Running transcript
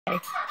Little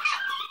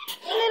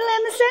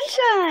Emma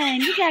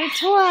Sunshine, you got a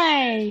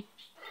toy.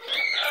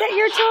 Is that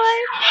your toy?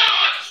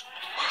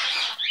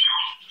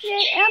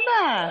 Yay,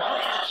 Emma.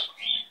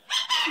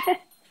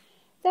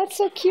 That's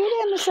so cute,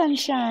 Emma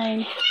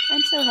Sunshine.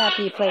 I'm so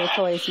happy you play with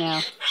toys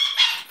now.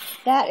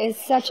 That is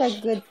such a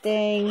good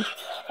thing.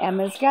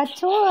 Emma's got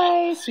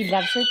toys. She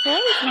loves her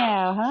toys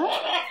now, huh?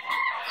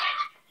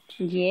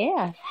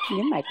 Yeah,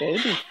 you're my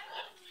baby.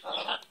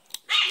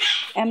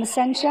 Emma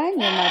Sunshine,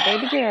 you're my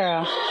baby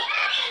girl.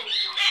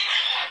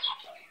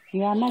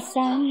 You are my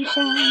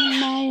sunshine,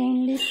 my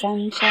only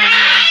sunshine.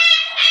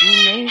 You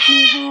make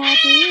me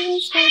happy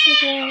in spite of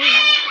day.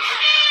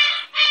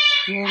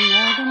 You'll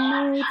never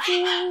know,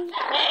 dear,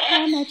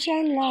 how much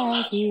I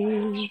love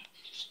you.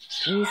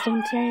 Please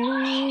don't take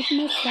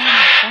my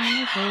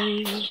sunshine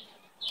away.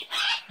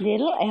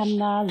 Little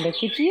Emma, look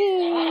at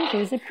you.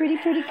 Who's a pretty,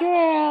 pretty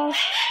girl?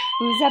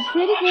 Who's that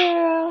pretty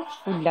girl?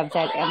 Who loves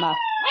that Emma?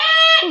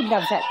 Who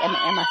loves that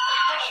Emma?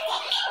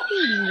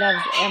 Who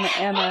loves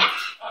Emma?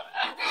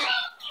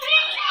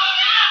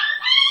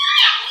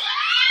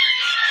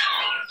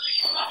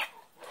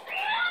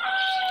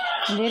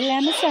 Little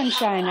Emma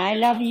Sunshine, I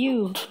love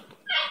you.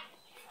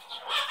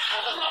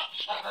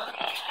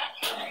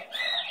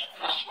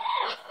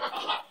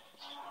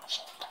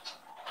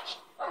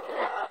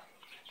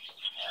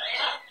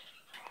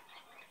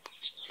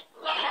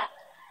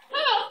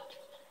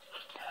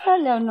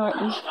 Hello,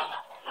 Norton.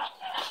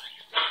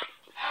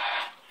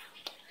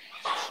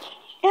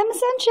 Emma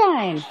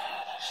Sunshine.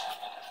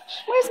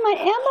 Where's my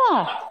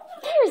Emma?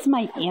 Where's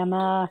my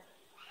Emma?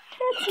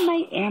 That's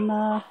my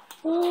Emma.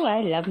 Oh,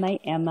 I love my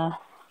Emma.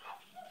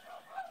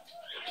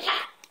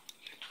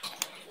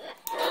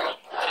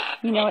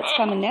 You know what's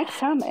coming next,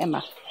 huh,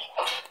 Emma?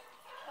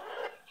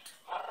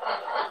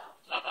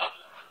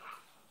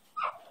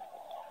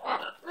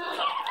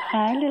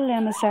 Hi, little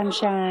Emma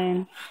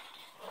Sunshine.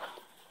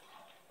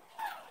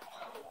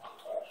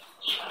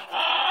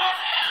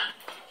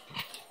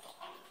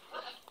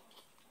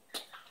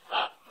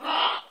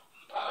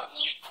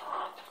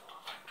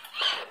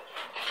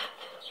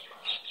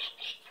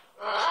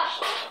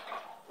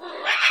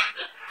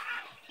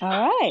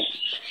 All right.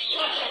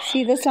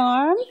 See this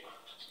arm?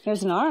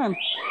 There's an arm.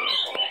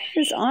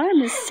 This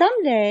arm is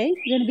someday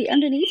going to be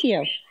underneath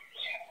you.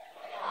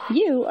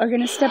 You are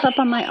going to step up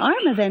on my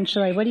arm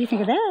eventually. What do you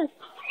think of that?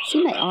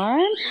 See my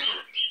arm?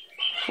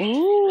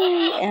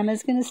 Ooh,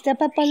 Emma's going to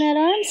step up on that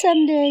arm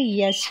someday.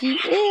 Yes, she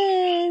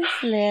is.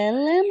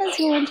 Little Emma's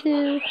going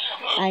to.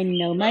 I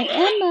know my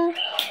Emma.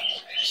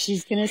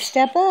 She's going to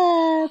step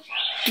up.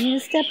 You going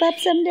to step up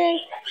someday?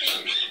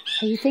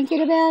 Are you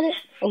thinking about it?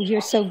 Oh, you're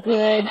so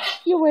good.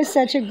 You were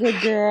such a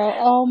good girl.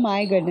 Oh,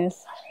 my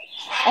goodness.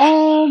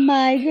 Oh,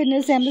 my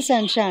goodness, Emma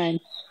Sunshine.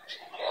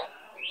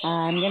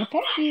 I'm going to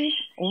pet you.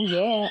 Oh,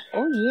 yeah.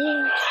 Oh,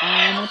 yeah.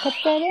 I'm going to pet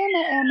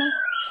that Emma.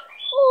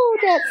 Oh,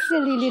 that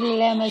silly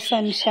little Emma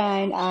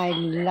Sunshine. I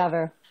love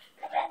her.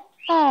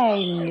 I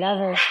love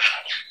her.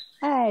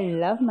 I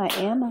love my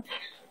Emma.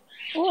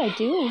 Oh, I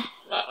do.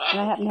 And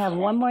I happen to have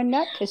one more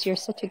nut because you're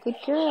such a good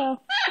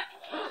girl.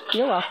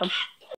 You're welcome.